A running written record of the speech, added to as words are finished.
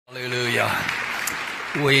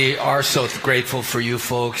Hallelujah. We are so grateful for you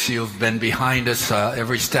folks. You've been behind us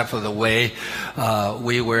every step of the way.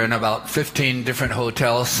 We were in about 15 different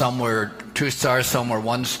hotels. Some were 2-star, some were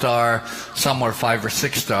 1-star, some were 5 or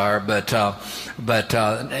 6-star, but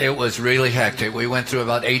it was really hectic. We went through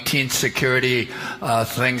about 18 security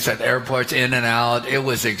things at airports, in and out. It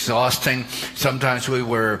was exhausting. Sometimes we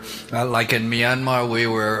were, like in Myanmar, we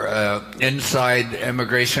were inside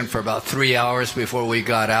immigration for about 3 hours before we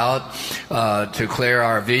got out to clear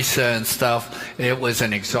our visa and stuff. It was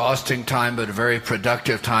an exhausting time, but a very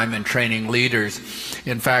productive time in training leaders.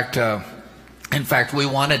 In fact, we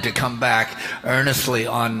wanted to come back earnestly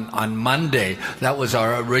on Monday. That was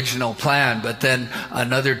our original plan. But then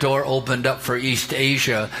another door opened up for East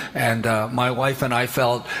Asia, and my wife and I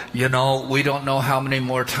felt, we don't know how many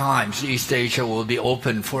more times East Asia will be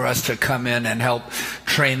open for us to come in and help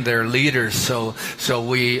train their leaders. So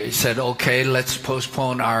we said, okay, let's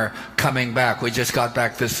postpone our coming back. We just got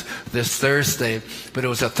back this Thursday, but it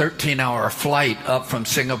was a 13-hour flight up from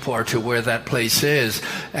Singapore to where that place is,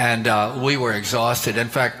 and we were exhausted. In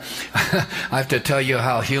fact, I have to tell you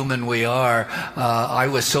how human we are. I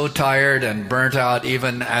was so tired and burnt out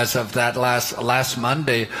even as of that last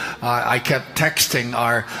Monday. I kept texting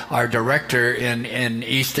our director in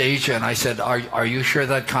East Asia, and I said, are you sure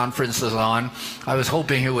that conference is on? I was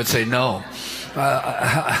hoping he would say no.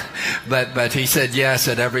 But he said yes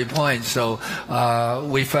at every point. So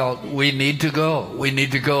we felt we need to go. We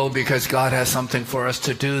need to go because God has something for us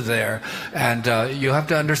to do there. And you have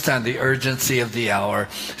to understand the urgency of the hour.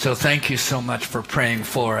 So thank you so much for praying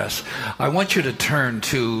for us. I want you to turn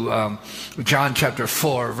to John chapter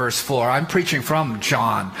 4, verse 4. I'm preaching from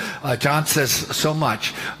John. John says so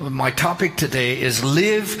much. My topic today is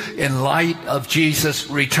live in light of Jesus'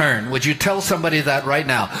 return. Would you tell somebody that right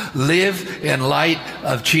now? Live in light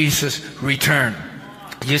of Jesus' return.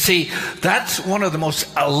 You see, that's one of the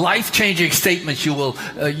most life-changing statements you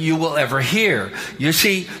will ever hear. You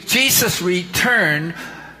see, Jesus' return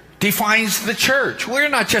defines the church. We're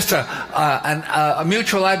not just a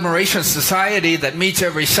mutual admiration society that meets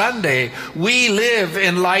every Sunday. We live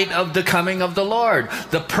in light of the coming of the Lord.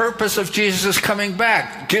 The purpose of Jesus coming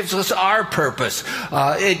back gives us our purpose.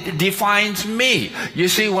 It defines me. You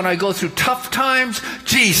see, when I go through tough times,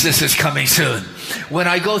 Jesus is coming soon. When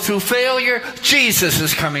I go through failure, Jesus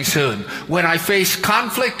is coming soon. When I face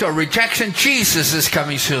conflict or rejection, Jesus is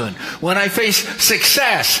coming soon. When I face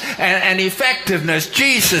success and effectiveness,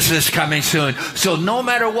 Jesus is coming soon. So no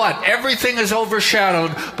matter what, everything is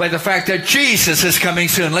overshadowed by the fact that Jesus is coming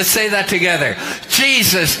soon. Let's say that together.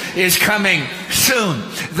 Jesus is coming soon.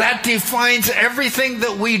 That defines everything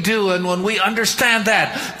that we do, and when we understand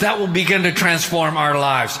that, that will begin to transform our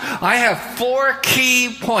lives. I have 4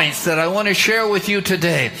 key points that I want to share with you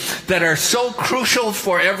today that are so crucial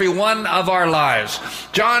for every one of our lives.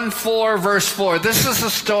 John 4, verse 4. This is the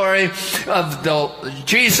story of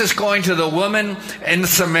Jesus going to the woman in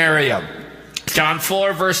Samaria. John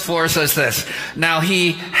 4, verse 4 says this. Now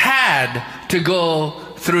he had to go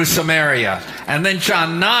through Samaria. And then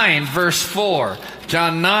John 9, verse 4.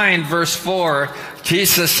 John 9, verse 4,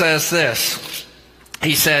 Jesus says this.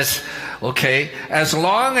 He says, okay, as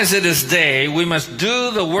long as it is day, we must do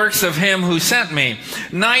the works of him who sent me.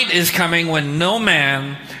 Night is coming when no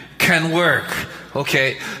man can work.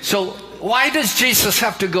 Okay, so why does Jesus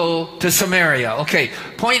have to go to Samaria? Okay,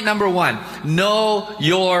 point number 1, know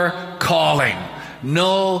your calling.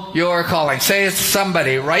 Know your calling. Say it to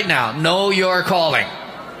somebody right now. Know your calling.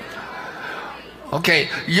 Okay,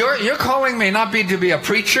 your calling may not be to be a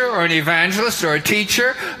preacher or an evangelist or a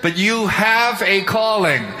teacher, but you have a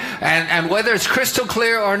calling. And whether it's crystal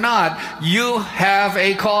clear or not, you have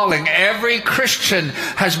a calling. Every Christian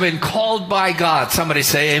has been called by God. Somebody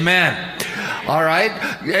say amen. All right?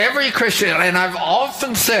 Every Christian, and I've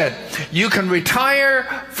often said, you can retire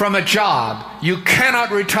from a job. You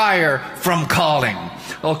cannot retire from calling.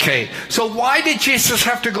 Okay, so why did Jesus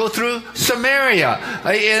have to go through Samaria?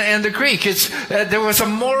 In the Greek, there was a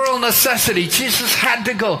moral necessity. Jesus had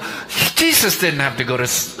to go. Jesus didn't have to go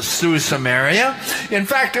through Samaria. In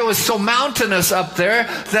fact, it was so mountainous up there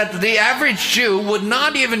that the average Jew would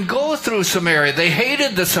not even go through Samaria. They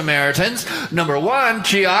hated the Samaritans. Number 1,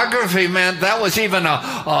 geography meant that was even a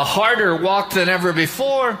harder walk than ever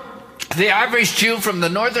before. The average Jew from the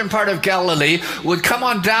northern part of Galilee would come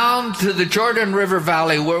on down to the Jordan River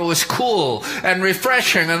Valley, where it was cool and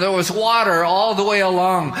refreshing, and there was water all the way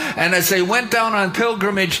along. And as they went down on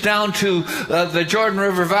pilgrimage down to the Jordan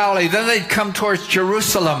River Valley, then they'd come towards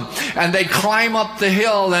Jerusalem, and they'd climb up the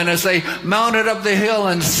hill. And as they mounted up the hill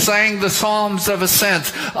and sang the Psalms of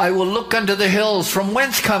Ascent, I will look unto the hills, from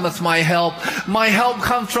whence cometh my help? My help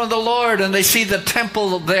comes from the Lord. And they see the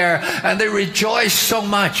temple there, and they rejoice so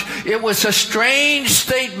much. It was a strange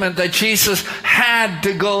statement that Jesus had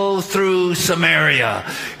to go through Samaria.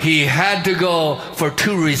 He had to go for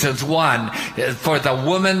two reasons. One, for the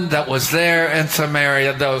woman that was there in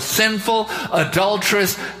Samaria, the sinful,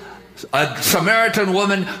 adulterous, a Samaritan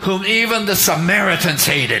woman whom even the Samaritans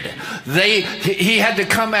hated. He had to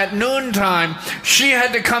come at noontime. She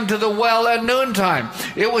had to come to the well at noontime.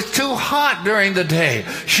 It was too hot during the day.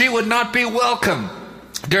 She would not be welcome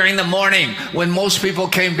during the morning when most people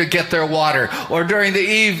came to get their water, or during the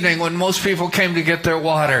evening when most people came to get their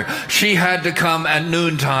water. She had to come at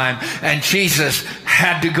noontime, and Jesus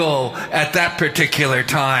had to go at that particular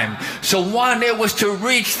time. So one, it was to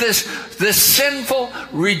reach this sinful,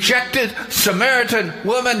 rejected Samaritan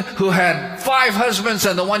woman who had 5 husbands,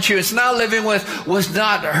 and the one she was now living with was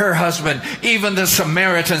not her husband. Even the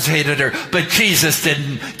Samaritans hated her, but Jesus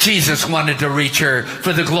didn't. Jesus wanted to reach her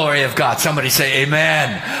for the glory of God. Somebody say amen.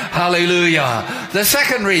 Hallelujah. The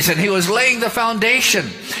second reason, he was laying the foundation.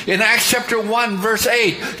 In Acts chapter 1, verse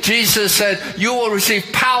 8, Jesus said, you will receive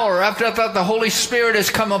power after that the Holy Spirit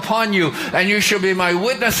has come upon you, and you shall be my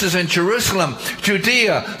witnesses in Jerusalem,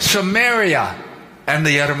 Judea, Samaria, and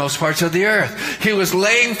the uttermost parts of the earth. He was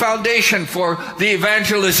laying foundation for the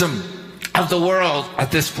evangelism of the world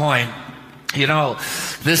at this point. You know,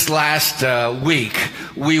 this last week,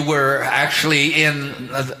 we were actually in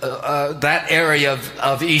that area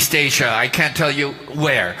of East Asia. I can't tell you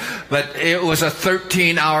where, but it was a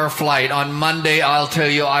 13-hour flight. On Monday, I'll tell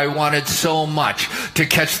you, I wanted so much to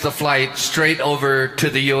catch the flight straight over to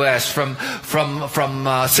the U.S. From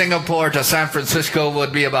Singapore to San Francisco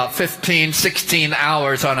would be about 15, 16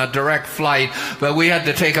 hours on a direct flight, but we had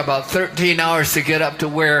to take about 13 hours to get up to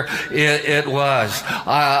where it was.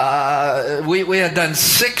 We had done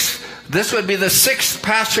 6. This would be the 6th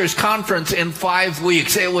pastors' conference in 5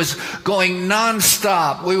 weeks. It was going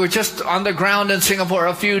nonstop. We were just on the ground in Singapore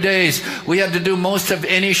a few days. We had to do most of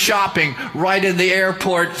any shopping right in the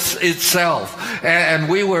airport itself, and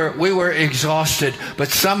we were exhausted. But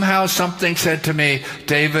somehow something said to me,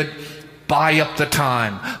 David, buy up the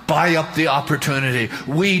time, buy up the opportunity.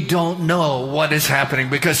 We don't know what is happening,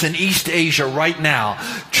 because in East Asia right now,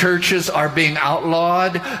 churches are being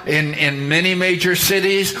outlawed in many major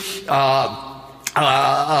cities. They're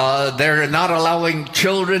not allowing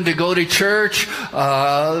children to go to church.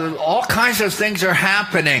 All kinds of things are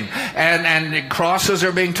happening, and crosses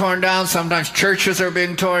are being torn down. Sometimes churches are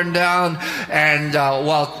being torn down. And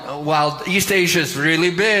while East Asia is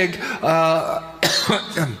really big,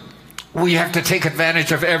 we have to take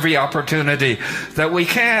advantage of every opportunity that we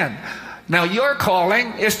can. Now, your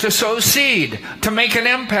calling is to sow seed, to make an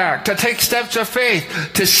impact, to take steps of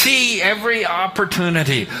faith, to see every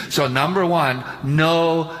opportunity. So number one,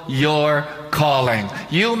 know your calling.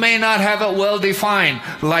 You may not have it well defined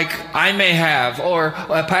like I may have, or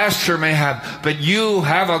a pastor may have, but you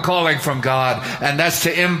have a calling from God, and that's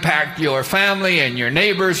to impact your family and your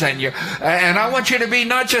neighbors and I want you to be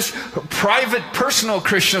not just private, personal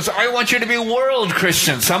Christians. I want you to be world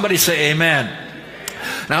Christians. Somebody say amen.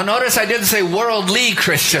 Now notice I didn't say worldly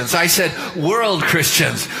Christians. I said world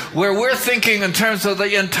Christians, where we're thinking in terms of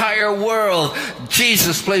the entire world.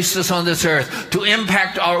 Jesus placed us on this earth to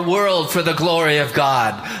impact our world for the glory of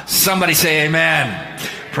God. Somebody say amen.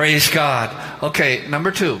 Praise God. Okay, number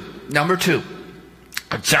two.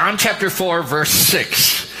 John chapter 4, verse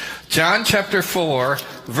 6. John chapter 4,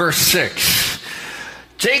 verse 6.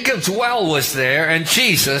 Jacob's well was there, and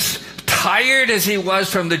Jesus, tired as he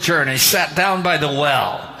was from the journey, sat down by the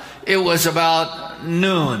well. It was about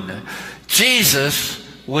noon. Jesus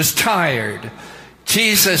was tired.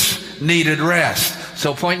 Jesus needed rest.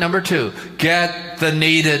 So point number 2, get the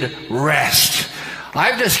needed rest.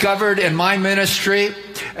 I've discovered in my ministry,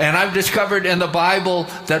 and I've discovered in the Bible,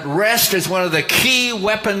 that rest is one of the key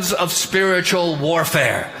weapons of spiritual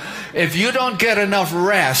warfare. If you don't get enough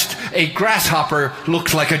rest, a grasshopper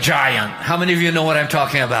looks like a giant. How many of you know what I'm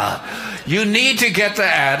talking about? You need to get the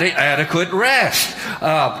adequate rest.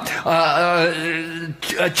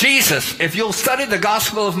 Jesus, if you'll study the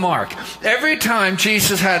Gospel of Mark, every time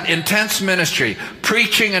Jesus had intense ministry,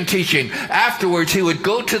 preaching and teaching, afterwards he would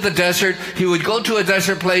go to the desert, he would go to a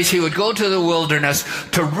desert place, he would go to the wilderness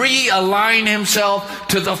to realign himself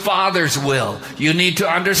to the Father's will. You need to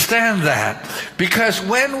understand that. Because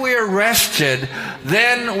when we're rested,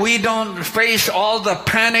 then we don't face all the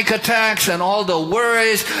panic attacks and all the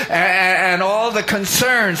worries and all the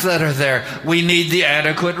concerns that are there. We need the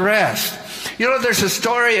adequate rest. You know, there's a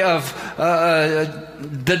story of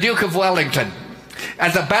the Duke of Wellington.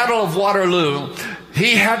 At the Battle of Waterloo,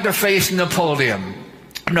 he had to face Napoleon.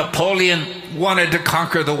 Napoleon wanted to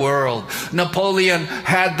conquer the world. Napoleon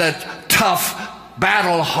had that tough,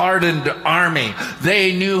 battle-hardened army.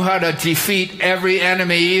 They knew how to defeat every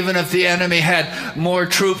enemy, even if the enemy had more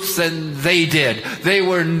troops than they did. They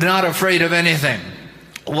were not afraid of anything.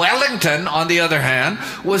 Wellington, on the other hand,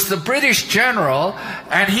 was the British general,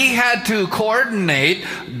 and he had to coordinate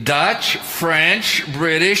Dutch, French,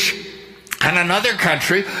 British, and another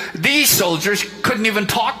country. These soldiers couldn't even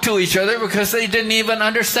talk to each other because they didn't even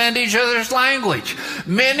understand each other's language.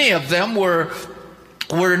 Many of them were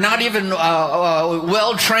not even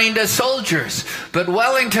well trained as soldiers. But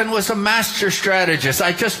Wellington was a master strategist.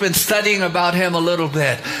 I've just been studying about him a little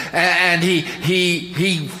bit. And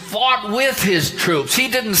he fought with his troops. He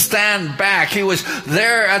didn't stand back. He was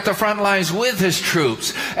there at the front lines with his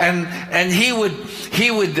troops. And he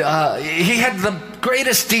had the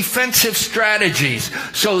greatest defensive strategies,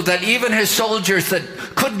 so that even his soldiers that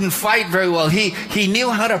couldn't fight very well, he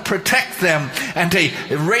knew how to protect them and to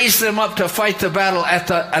raise them up to fight the battle at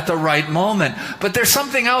the right moment. But there's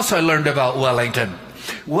something else I learned about Wellington.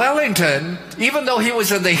 Wellington, even though he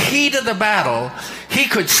was in the heat of the battle, he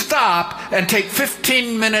could stop and take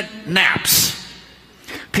 15-minute naps.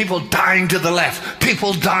 People dying to the left,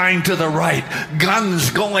 people dying to the right,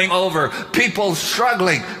 guns going over, people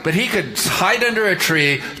struggling. But he could hide under a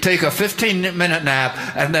tree, take a 15-minute nap,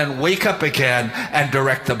 and then wake up again and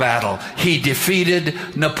direct the battle. He defeated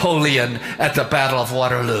Napoleon at the Battle of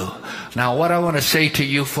Waterloo. Now, what I want to say to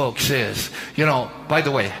you folks is, you know, by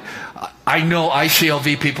the way, I know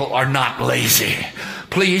ICLV people are not lazy.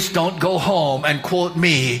 Please don't go home and quote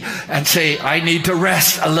me and say, I need to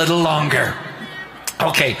rest a little longer.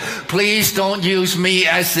 Okay, please don't use me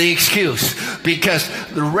as the excuse, because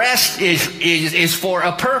the rest is for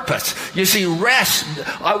a purpose. You see, rest,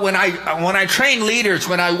 when I train leaders,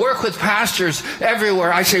 when I work with pastors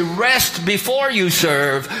everywhere, I say rest before you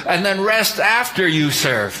serve and then rest after you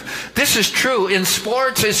serve. This is true in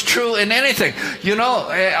sports, it's true in anything. You know,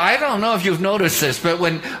 I don't know if you've noticed this, but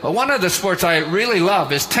when one of the sports I really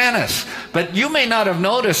love is tennis. But you may not have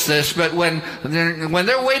noticed this, but when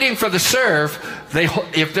they're waiting for the serve,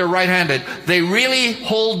 if they're right-handed, they really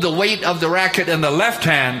hold the weight of the racket in the left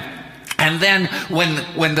hand. And then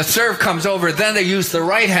when the serve comes over, then they use the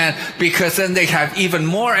right hand, because then they have even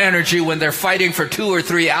more energy when they're fighting for 2 or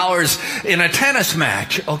 3 hours in a tennis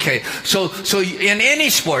match. Okay, so in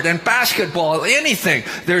any sport, in basketball, anything,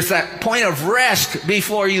 there's that point of rest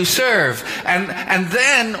before you serve. And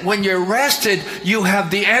then when you're rested, you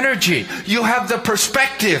have the energy, you have the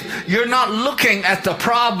perspective. You're not looking at the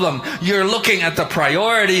problem, you're looking at the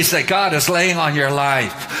priorities that God is laying on your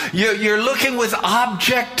life. You're looking with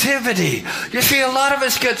objectivity. You see, a lot of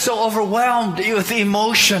us get so overwhelmed with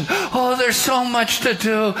emotion. Oh, there's so much to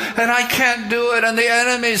do, and I can't do it, and the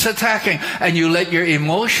enemy's attacking. And you let your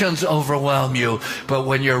emotions overwhelm you. But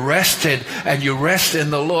when you're rested and you rest in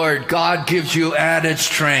the Lord, God gives you added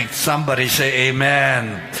strength. Somebody say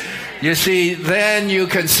amen. You see, then you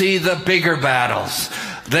can see the bigger battles.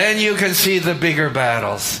 Then you can see the bigger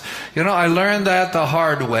battles. You know, I learned that the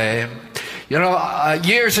hard way. You know,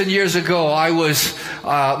 years and years ago,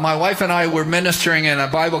 my wife and I were ministering in a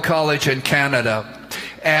Bible college in Canada,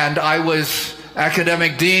 and I was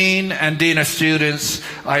academic dean and dean of students.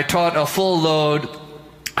 I taught a full load.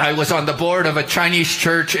 I was on the board of a Chinese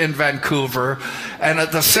church in Vancouver, and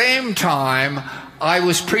at the same time, I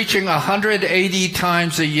was preaching 180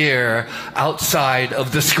 times a year outside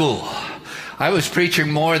of the school. I was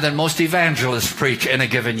preaching more than most evangelists preach in a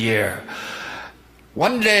given year.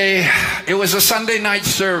 One day, it was a Sunday night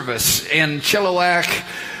service in Chilliwack,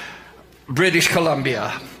 British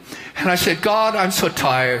Columbia. And I said, God, I'm so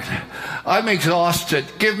tired. I'm exhausted.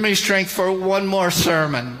 Give me strength for one more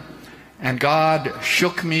sermon. And God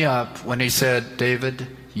shook me up when he said, David,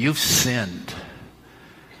 you've sinned.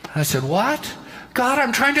 I said, what? God,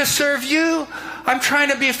 I'm trying to serve you. I'm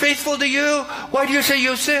trying to be faithful to you. Why do you say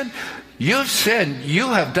you've sinned? You've sinned.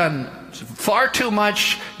 You have done far too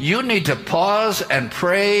much. You need to pause and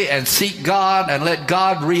pray and seek God and let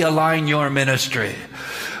God realign your ministry.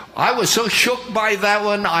 I was so shook by that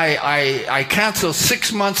one. I canceled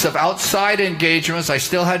 6 months of outside engagements. I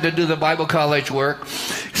still had to do the Bible college work.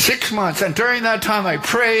 6 months. And during that time, I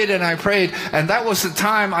prayed and I prayed. And that was the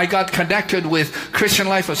time I got connected with Christian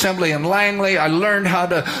Life Assembly in Langley. I learned how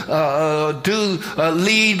to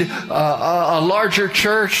lead a larger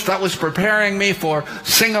church. That was preparing me for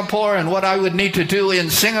Singapore and what I would need to do in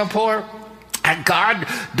Singapore. And God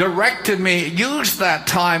directed me, used that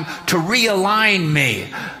time to realign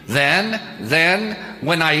me. Then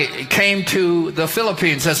when I came to the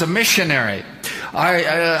Philippines as a missionary,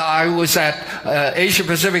 I was at Asia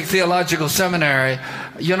Pacific Theological Seminary.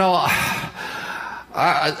 You know,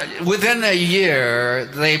 within a year,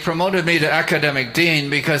 they promoted me to academic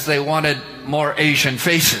dean because they wanted more Asian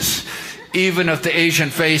faces, even if the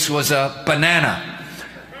Asian face was a banana.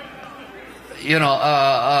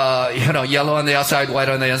 Yellow on the outside, white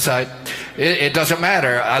on the inside. It doesn't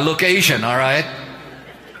matter. I look Asian, all right?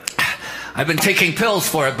 I've been taking pills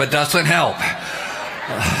for it, but doesn't help.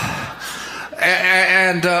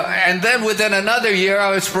 And then within another year,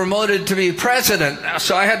 I was promoted to be president.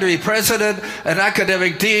 So I had to be president, an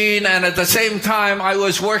academic dean, and at the same time, I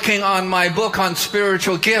was working on my book on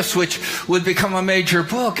spiritual gifts, which would become a major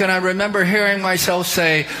book. And I remember hearing myself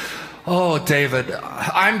say, "Oh, David,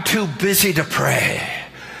 I'm too busy to pray."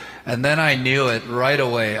 And then I knew it right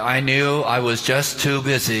away. I knew I was just too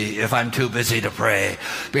busy if I'm too busy to pray,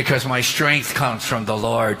 because my strength comes from the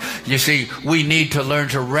Lord. You see, we need to learn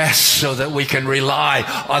to rest so that we can rely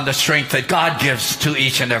on the strength that God gives to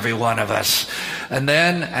each and every one of us. And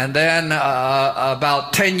then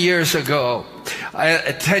about 10 years ago,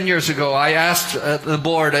 I asked the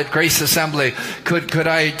board at Grace Assembly, could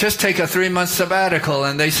I just take a 3-month sabbatical?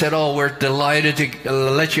 And they said, "Oh, we're delighted to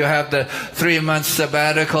let you have the 3-month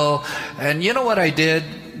sabbatical." And you know what I did?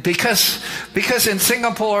 Because in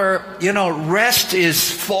Singapore, rest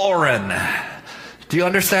is foreign. Do you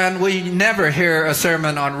understand? We never hear a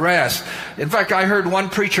sermon on rest. In fact, I heard one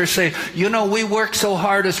preacher say, we work so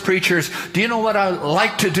hard as preachers. Do you know what I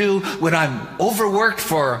like to do when I'm overworked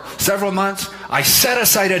for several months? I set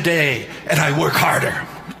aside a day and I work harder.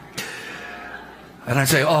 And I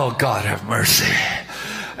say, "Oh, God, have mercy."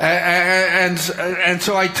 And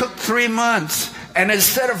so I took 3 months. And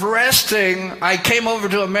instead of resting, I came over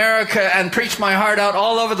to America and preached my heart out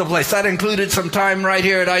all over the place. That included some time right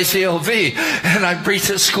here at ICLV. And I preached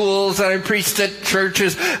at schools and I preached at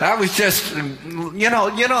churches. I was just, you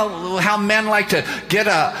know how men like to get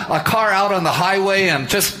a car out on the highway and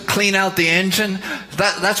just clean out the engine?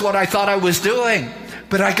 That's what I thought I was doing.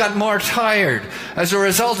 But I got more tired. As a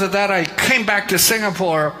result of that, I came back to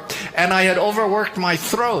Singapore and I had overworked my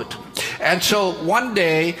throat. And so one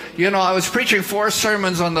day, I was preaching 4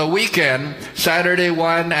 sermons on the weekend, Saturday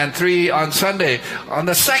 1 and 3 on Sunday. On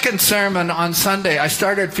the second sermon on Sunday, I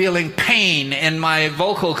started feeling pain in my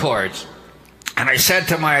vocal cords. And I said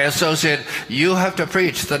to my associate, "You have to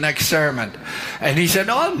preach the next sermon." And he said,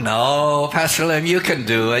 "Oh, no, Pastor Lim, you can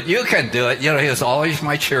do it. You can do it." He was always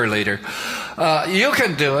my cheerleader. "You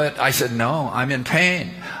can do it." I said, "No, I'm in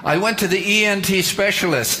pain." I went to the ENT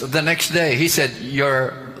specialist the next day. He said,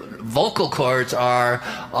 "Your vocal cords are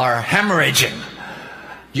hemorrhaging.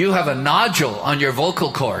 You have a nodule on your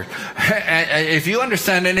vocal cord." And if you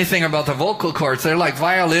understand anything about the vocal cords, they're like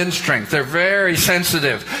violin strings. They're very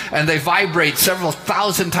sensitive, and they vibrate several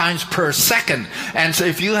thousand times per second. And so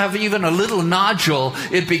if you have even a little nodule,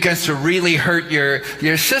 it begins to really hurt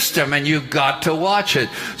your system, and you've got to watch it.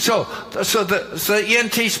 So the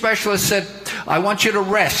ENT specialist said, "I want you to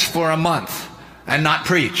rest for a month and not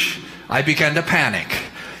preach." I began to panic.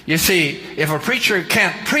 You see, if a preacher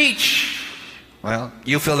can't preach, well,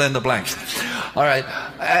 you fill in the blanks. All right.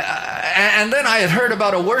 And then I had heard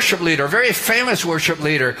about a worship leader, a very famous worship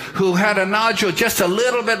leader, who had a nodule just a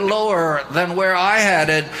little bit lower than where I had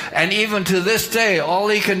it. And even to this day, all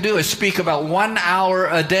he can do is speak about 1 hour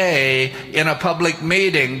a day in a public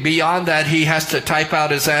meeting. Beyond that, he has to type out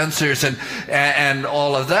his answers and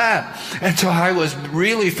all of that. And so I was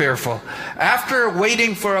really fearful. After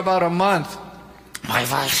waiting for about a month, my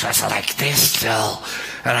voice was like this still.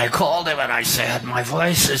 And I called him and I said, "My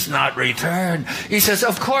voice is not returned." He says,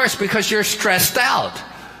 "Of course, because you're stressed out."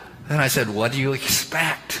 And I said, "What do you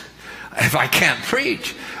expect if I can't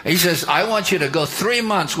preach?" He says, "I want you to go 3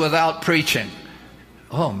 months without preaching."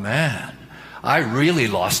 Oh, man. I really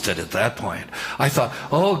lost it at that point. I thought,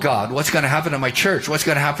 "Oh, God, what's going to happen to my church? What's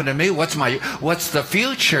going to happen to me? What's the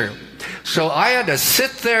future?" So I had to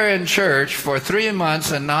sit there in church for 3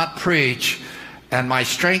 months and not preach. and my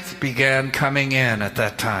strength began coming in at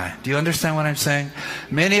that time. Do you understand what I'm saying?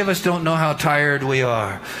 Many of us don't know how tired we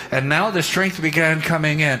are. And now the strength began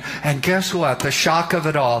coming in. And guess what? The shock of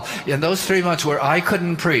it all. In those 3 months where I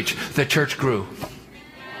couldn't preach, the church grew.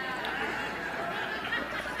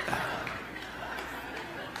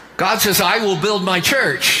 God says, I will build my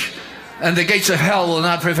church, and the gates of hell will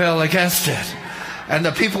not prevail against it. And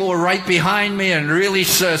the people were right behind me and really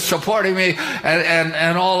supporting me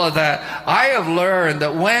and all of that. I have learned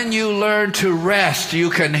that when you learn to rest,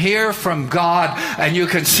 you can hear from God and you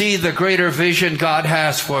can see the greater vision God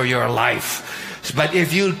has for your life. But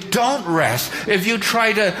if you don't rest, if you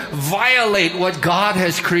try to violate what God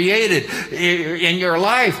has created in your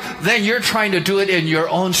life, then you're trying to do it in your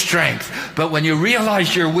own strength. But when you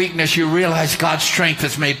realize your weakness, you realize God's strength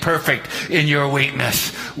is made perfect in your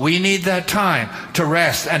weakness. We need that time to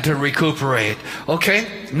rest and to recuperate. Okay?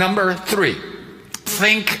 Number 3.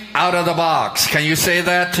 Think out of the box. Can you say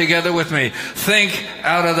that together with me? Think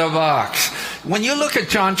out of the box. When you look at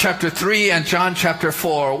John chapter 3 and John chapter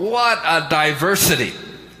 4, what a diversity.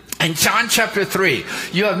 In John chapter 3,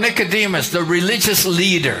 you have Nicodemus, the religious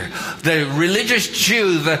leader, the religious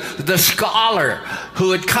Jew, the scholar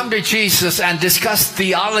who had come to Jesus and discussed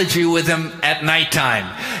theology with him at nighttime.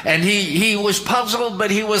 And he was puzzled,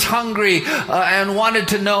 but he was hungry and wanted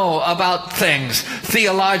to know about things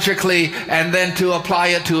theologically and then to apply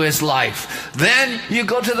it to his life. Then you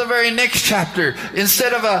go to the very next chapter.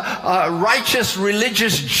 Instead of a righteous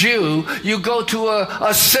religious Jew, you go to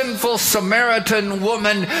a sinful Samaritan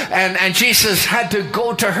woman. And Jesus had to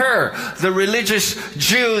go to her. The religious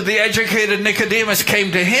Jew, the educated Nicodemus,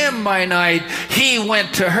 came to him by night. He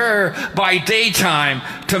went to her by daytime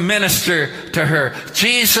to minister to her.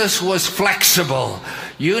 Jesus was flexible.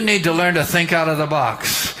 You need to learn to think out of the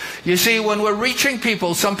box. You see, when we're reaching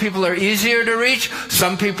people, some people are easier to reach,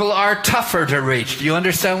 some people are tougher to reach. Do you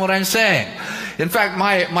understand what I'm saying? In fact,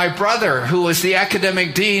 my brother, who was the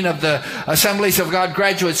academic dean of the Assemblies of God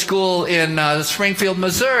Graduate School in Springfield,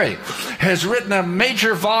 Missouri, has written a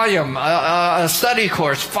major volume, a study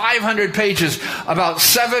course, 500 pages, about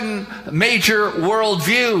 7 major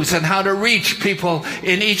worldviews and how to reach people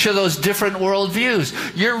in each of those different worldviews.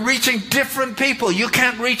 You're reaching different people. You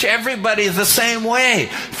can't reach everybody the same way.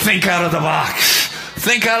 Think out of the box.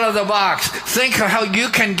 Think out of the box. Think how you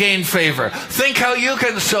can gain favor. Think how you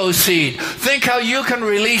can sow seed. Think how you can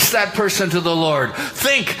release that person to the Lord.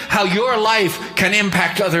 Think how your life can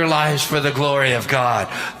impact other lives for the glory of God.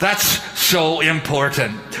 That's so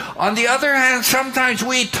important. On the other hand, sometimes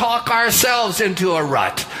we talk ourselves into a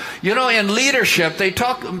rut. You know, in leadership,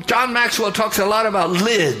 John Maxwell talks a lot about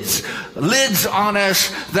lids on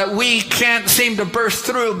us that we can't seem to burst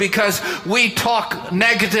through because we talk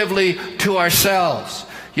negatively to ourselves.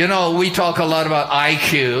 You know, we talk a lot about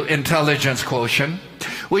IQ, intelligence quotient.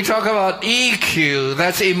 We talk about EQ,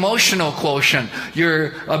 that's emotional quotient,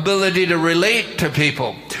 your ability to relate to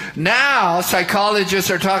people. Now, psychologists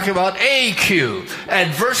are talking about AQ,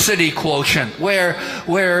 adversity quotient, where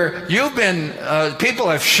you've been, people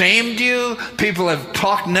have shamed you, people have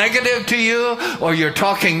talked negative to you, or you're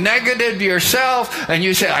talking negative to yourself, and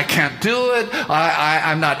you say, I can't do it,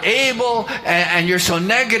 I'm not able, and you're so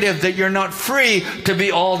negative that you're not free to be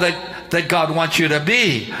all that God wants you to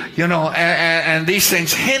be, you know, and these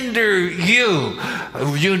things hinder you.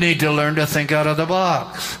 You need to learn to think out of the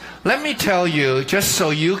box. Let me tell you, just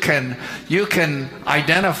so you can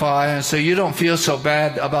identify and so you don't feel so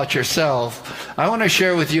bad about yourself, I want to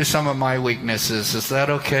share with you some of my weaknesses. Is that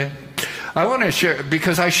okay? I want to share,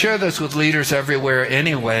 because I share this with leaders everywhere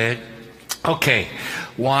anyway. Okay,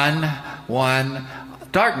 one,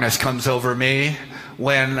 darkness comes over me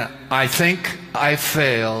when I think I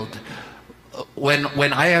failed. When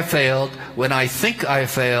I have failed, when I think I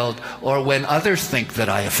failed, or when others think that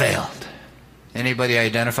I have failed. Anybody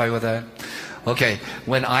identify with that? Okay,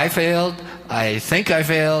 when I failed, I think I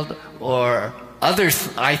failed, or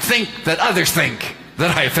I think that others think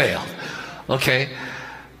that I failed. Okay,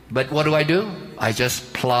 but what do? I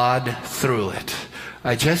just plod through it.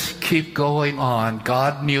 I just keep going on.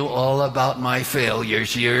 God knew all about my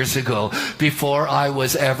failures years ago before I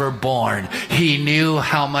was ever born. He knew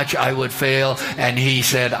how much I would fail, and He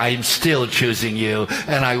said, I'm still choosing you,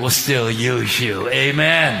 and I will still use you.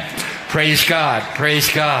 Amen. Praise God.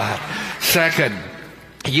 Praise God. Second,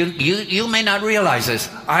 you may not realize this.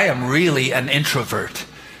 I am really an introvert.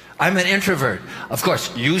 I'm an introvert. Of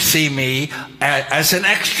course, you see me as an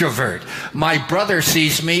extrovert. My brother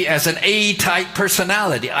sees me as an A-type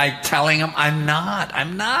personality. I'm telling him I'm not.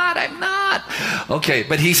 Okay,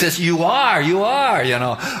 but he says, you are, you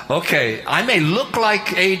know. Okay, I may look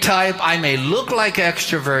like A-type, I may look like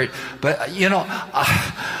extrovert, but you know,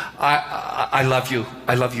 I love you.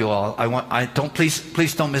 I love you all.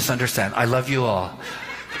 Please don't misunderstand. I love you all.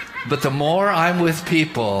 But the more I'm with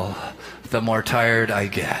people, the more tired I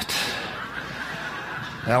get.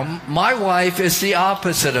 Now, my wife is the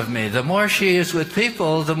opposite of me. The more she is with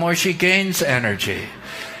people, the more she gains energy.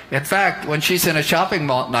 In fact, when she's in a shopping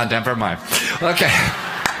mall, no, never mind. Okay.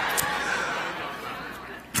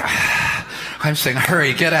 I'm saying,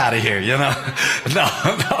 hurry, get out of here, you know. No.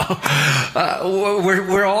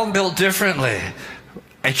 We're all built differently.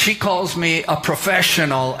 And she calls me a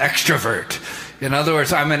professional extrovert. In other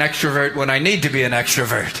words, I'm an extrovert when I need to be an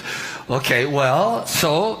extrovert. Okay, well,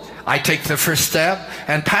 so I take the first step,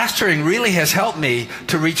 and pastoring really has helped me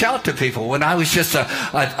to reach out to people. When I was just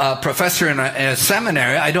a professor in a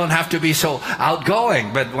seminary, I don't have to be so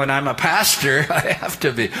outgoing, but when I'm a pastor, I have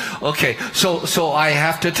to be. Okay, so I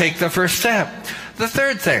have to take the first step. The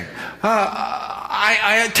third thing,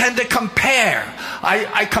 I tend to compare.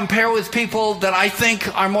 I compare with people that I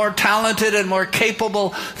think are more talented and more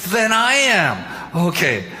capable than I am.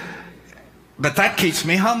 Okay, but that keeps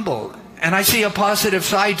me humble. And I see a positive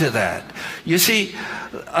side to that. You see,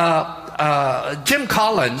 Jim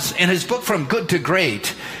Collins, in his book From Good to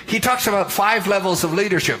Great, he talks about 5 levels of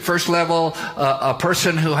leadership. First level, a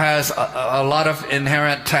person who has a lot of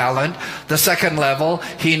inherent talent. The second level,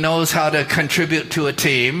 he knows how to contribute to a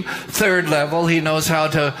team. Third level, he knows how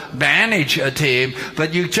to manage a team.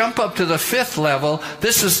 But you jump up to the 5th level,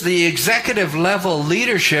 this is the executive level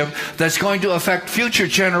leadership that's going to affect future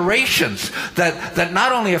generations, that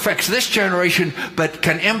not only affects this generation, but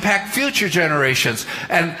can impact future generations.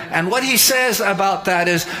 And what he says about that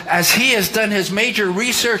is, as he has done his major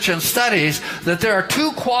research and studies, that there are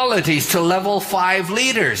 2 qualities to level 5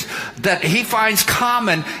 leaders that he finds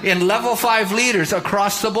common in level 5 leaders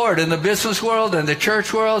across the board, in the business world and the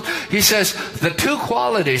church world. He says the 2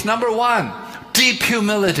 qualities: number 1, deep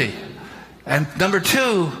humility, and number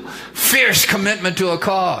 2, fierce commitment to a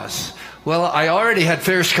cause. Well, I already had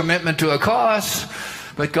fierce commitment to a cause,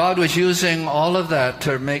 but God was using all of that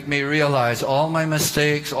to make me realize all my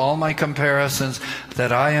mistakes, all my comparisons,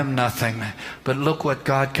 that I am nothing. But look what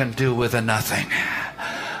God can do with a nothing.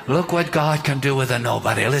 Look what God can do with a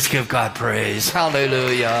nobody. Let's give God praise.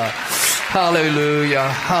 Hallelujah. Hallelujah.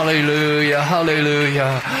 Hallelujah.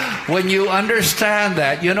 Hallelujah. When you understand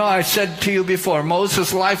that, you know, I said to you before,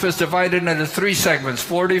 Moses' life is divided into 3 segments,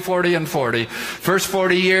 40, 40, and 40. First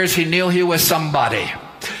 40 years, he knew he was somebody.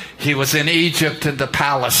 He was in Egypt in the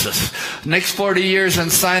palaces. Next 40 years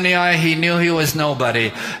in Sinai, he knew he was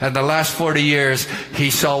nobody. And the last 40 years,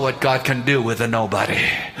 he saw what God can do with a nobody.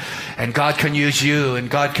 And God can use you,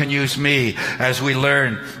 and God can use me as we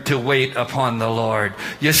learn to wait upon the Lord.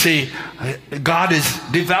 You see, God is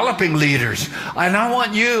developing leaders. And I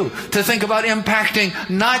want you to think about impacting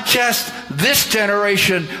not just this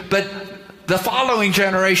generation, but the following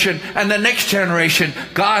generation and the next generation.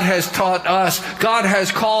 God has taught us, God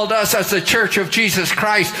has called us as the Church of Jesus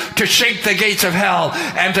Christ to shake the gates of hell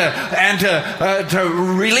and to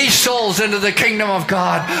release souls into the kingdom of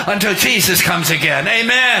God until Jesus comes again.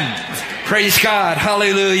 Amen. Praise God.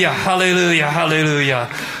 Hallelujah. Hallelujah. Hallelujah.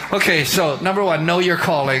 Okay, so number 1, know your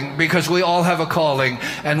calling, because we all have a calling,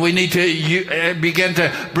 and we need to begin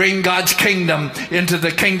to bring God's kingdom into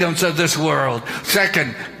the kingdoms of this world.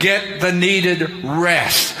 Second, get the needed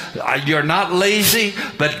rest. You're not lazy,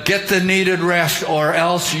 but get the needed rest, or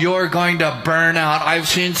else you're going to burn out. I've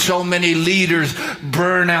seen so many leaders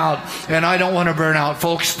burn out, and I don't want to burn out.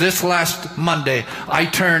 Folks, this last Monday, I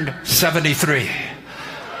turned 73.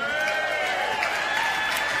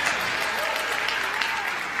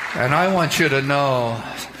 And I want you to know,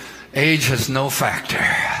 age is no factor.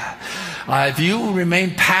 If you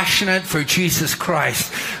remain passionate for Jesus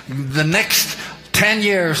Christ, the next 10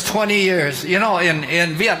 years, 20 years, you know,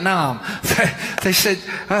 in Vietnam, they said,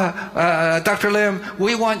 Dr. Lim,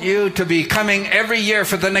 we want you to be coming every year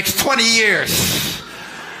for the next 20 years.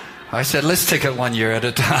 I said, let's take it 1 year at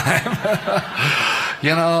a time.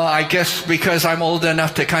 You know, I guess because I'm old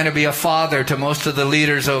enough to kind of be a father to most of the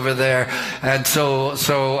leaders over there. And so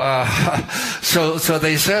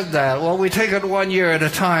they said that. Well, we take it 1 year at a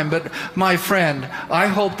time. But my friend, I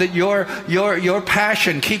hope that your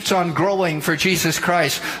passion keeps on growing for Jesus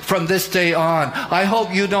Christ from this day on. I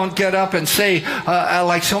hope you don't get up and say,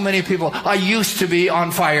 like so many people, I used to be on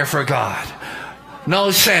fire for God. No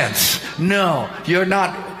sense. No, you're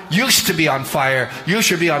not. used to be on fire. You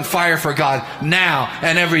should be on fire for God now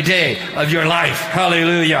and every day of your life.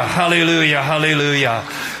 Hallelujah, hallelujah, hallelujah.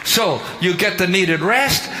 So you get the needed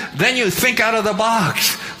rest, then you think out of the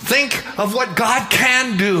box. Think of what God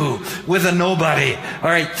can do with a nobody. All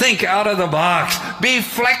right, think out of the box. Be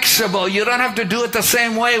flexible. You don't have to do it the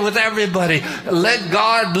same way with everybody. Let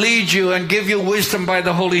God lead you and give you wisdom by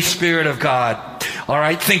the Holy Spirit of God. All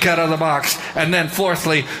right, think out of the box. And then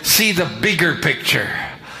fourthly, see the bigger picture.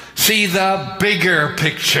 See the bigger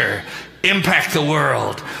picture. Impact the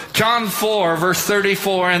world. John 4, verse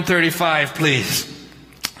 34 and 35, please.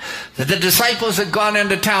 The disciples had gone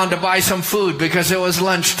into town to buy some food because it was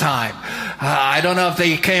lunchtime. I don't know if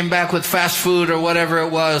they came back with fast food or whatever it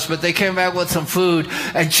was, but they came back with some food.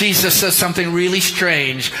 And Jesus says something really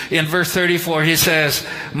strange. In verse 34, he says,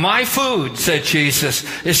 "My food," said Jesus,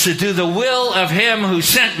 "is to do the will of him who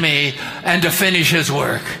sent me and to finish his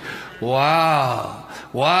work." Wow.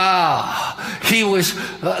 Wow. He was,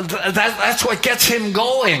 that's what gets him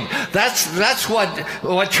going. That's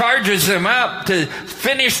what charges him up to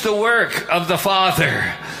finish the work of the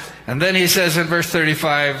Father. And then he says in verse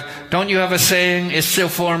 35, "Don't you have a saying, it's still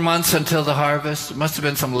 4 months until the harvest?" Must have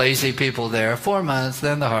been some lazy people there. 4 months,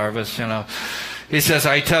 then the harvest, you know. He says,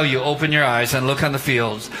 "I tell you, open your eyes and look on the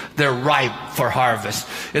fields. They're ripe for harvest."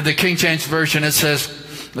 In the King James Version, it says,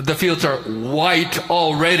 the fields are white,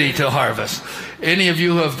 all ready to harvest. Any of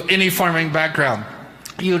you who have any farming background,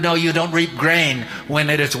 you know you don't reap grain when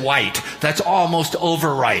it is white. That's almost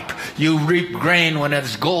overripe. You reap grain when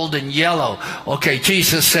it's golden yellow. Okay,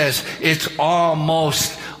 Jesus says it's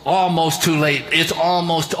almost too late. It's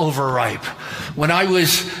almost overripe. When I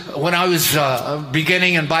was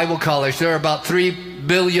beginning in Bible college, there were about 3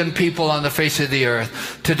 billion people on the face of the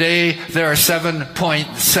earth. Today, there are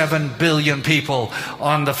 7.7 billion people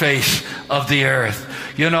on the face of the earth.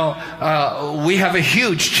 You know, we have a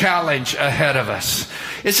huge challenge ahead of us.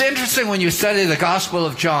 It's interesting when you study the Gospel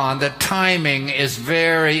of John that timing is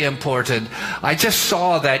very important. I just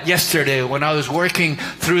saw that yesterday when I was working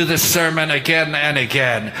through this sermon again and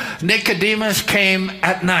again. Nicodemus came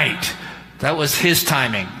at night. That was his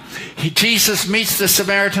timing. Jesus meets the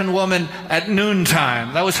Samaritan woman at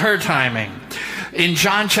noontime. That was her timing. In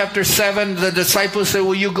John chapter 7, the disciples say,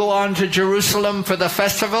 "Will you go on to Jerusalem for the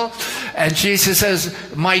festival?" And Jesus says,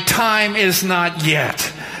 "My time is not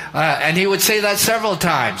yet." And he would say that several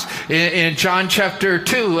times. In John chapter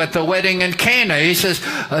 2, at the wedding in Cana, he says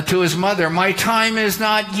to his mother, "My time is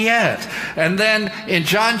not yet." And then in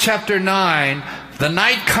John chapter 9, the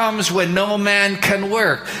night comes when no man can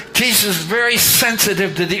work. Jesus is very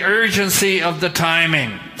sensitive to the urgency of the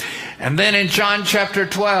timing. And then in John chapter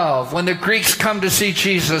 12, when the Greeks come to see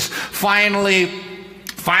Jesus, finally,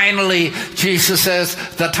 Jesus says,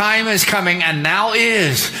 "The time is coming, and now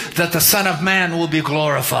is, that the Son of Man will be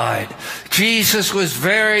glorified." Jesus was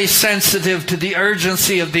very sensitive to the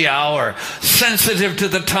urgency of the hour, sensitive to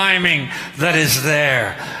the timing that is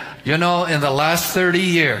there. You know, in the last 30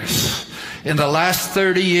 years,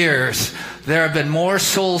 there have been more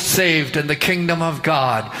souls saved in the kingdom of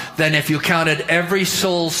God than if you counted every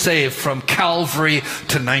soul saved from Calvary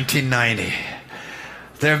to 1990.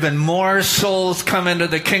 There have been more souls come into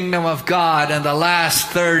the kingdom of God in the last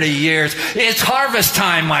 30 years. It's harvest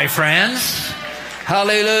time, my friends.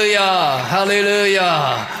 Hallelujah,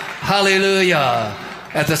 hallelujah, hallelujah.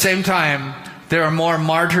 At the same time, there are more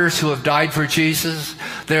martyrs who have died for Jesus.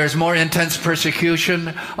 There's more intense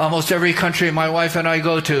persecution. Almost every country my wife and I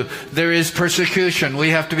go to, there is persecution.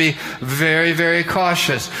 We have to be very, very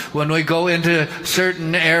cautious. When we go into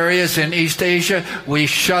certain areas in East Asia, we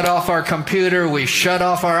shut off our computer, we shut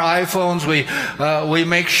off our iPhones, we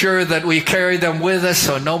make sure that we carry them with us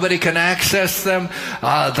so nobody can access them.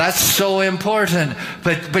 That's so important.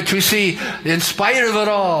 But you see, in spite of it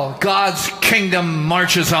all, God's kingdom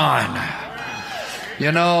marches on.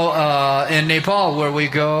 You know, in Nepal, where we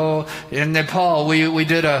go, in Nepal, we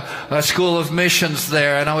did a school of missions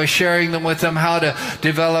there, and I was sharing them with them how to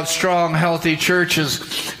develop strong, healthy churches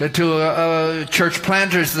to church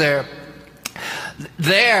planters there.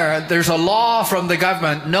 There's a law from the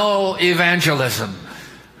government, no evangelism.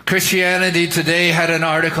 Christianity Today had an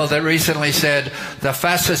article that recently said the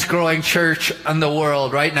fastest growing church in the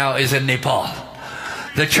world right now is in Nepal.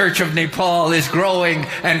 The Church of Nepal is growing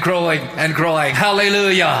and growing and growing.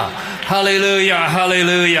 Hallelujah, hallelujah,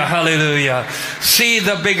 hallelujah, hallelujah. See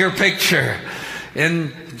the bigger picture.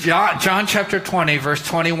 In John chapter 20, verse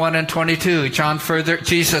 21 and 22,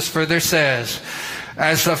 Jesus further says,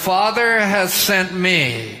 "As the Father has sent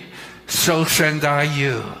me, so send I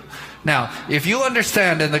you." Now, if you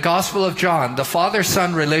understand in the Gospel of John, the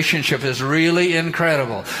Father-Son relationship is really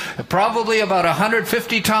incredible. Probably about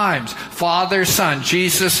 150 times, Father, Son,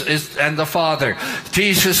 Jesus is, and the Father.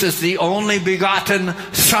 Jesus is the only begotten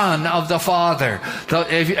Son of the Father. So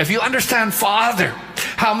if you understand Father,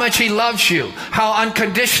 how much He loves you, how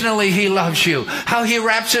unconditionally He loves you, how He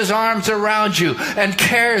wraps His arms around you and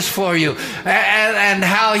cares for you, and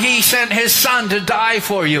how He sent His Son to die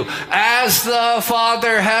for you, as the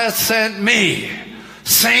Father has sent me.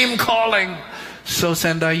 Same calling, so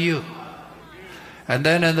send I you. And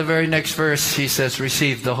then in the very next verse, He says,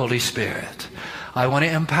 receive the Holy Spirit. I want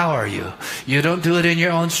to empower you. You don't do it in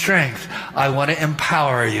your own strength. I want to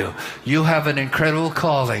empower you. You have an incredible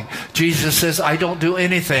calling. Jesus says, I don't do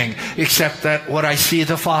anything except that what I see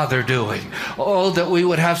the Father doing. Oh, that we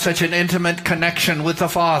would have such an intimate connection with the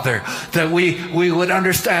Father, that we would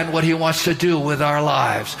understand what He wants to do with our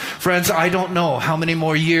lives. Friends, I don't know how many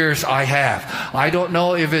more years I have. I don't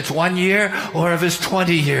know if it's 1 year or if it's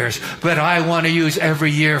 20 years, but I want to use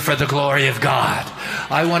every year for the glory of God.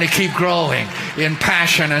 I want to keep growing in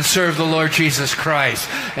passion and serve the Lord Jesus Christ.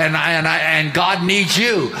 And God needs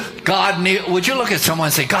you. Would you look at someone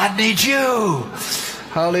and say, God needs you?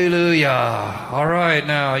 Hallelujah. All right,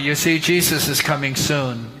 now, you see, Jesus is coming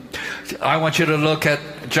soon. I want you to look at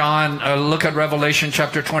look at Revelation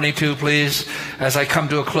chapter 22, please, as I come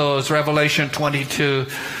to a close. Revelation 22.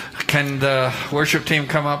 Can the worship team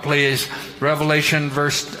come up, please? Revelation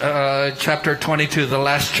chapter 22, the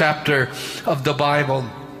last chapter of the Bible.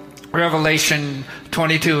 Revelation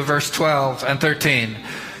 22, verse 12 and 13.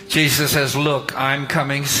 Jesus says, look, I'm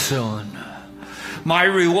coming soon. My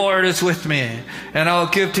reward is with me, and I'll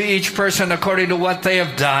give to each person according to what they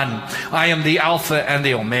have done. I am the Alpha and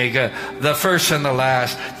the Omega, the first and the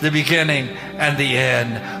last, the beginning and the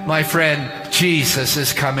end. My friend, Jesus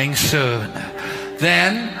is coming soon.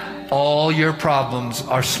 Then all your problems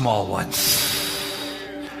are small ones.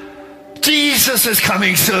 Jesus is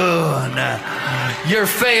coming soon. Your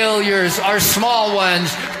failures are small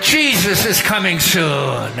ones. Jesus is coming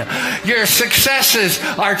soon. Your successes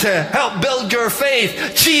are to help build your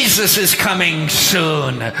faith. Jesus is coming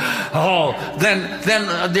soon. Oh, then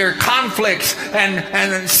there are conflicts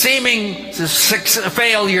and seeming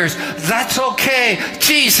failures. That's okay.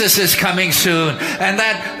 Jesus is coming soon. And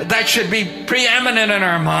that should be preeminent in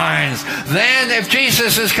our minds. Then if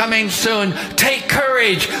Jesus is coming soon, take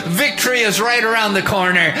courage. Victory is right around the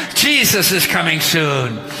corner. Jesus is coming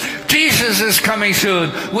soon. Jesus is coming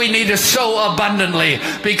soon. We need to sow abundantly,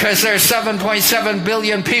 because there are 7.7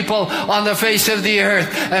 billion people on the face of the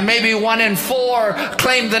earth, and maybe 1 in 4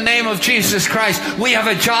 claim the name of Jesus Christ. We have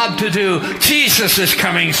a job to do. Jesus is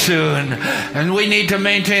coming soon, and we need to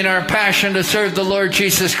maintain our passion to serve the Lord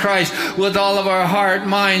Jesus Christ with all of our heart,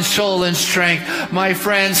 mind, soul, and strength. My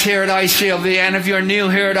friends here at ICLV, and if you're new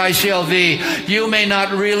here at ICLV, you may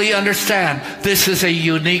not really understand. This is a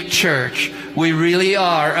unique church. We really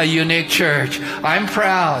are a unique church. I'm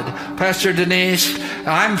proud, Pastor Denise,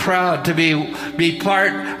 I'm proud to be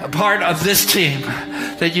part of this team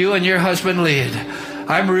that you and your husband lead.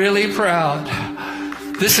 I'm really proud.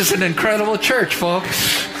 This is an incredible church,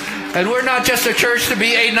 folks. And we're not just a church to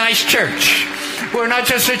be a nice church. We're not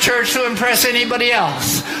just a church to impress anybody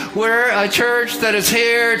else. We're a church that is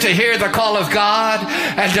here to hear the call of God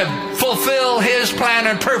and to fulfill His plan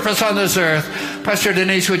and purpose on this earth. Pastor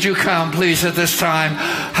Denise, would you come, please, at this time?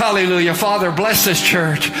 Hallelujah. Father, bless this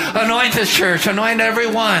church. Anoint this church. Anoint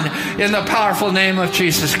everyone in the powerful name of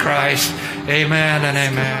Jesus Christ. Amen and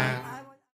amen.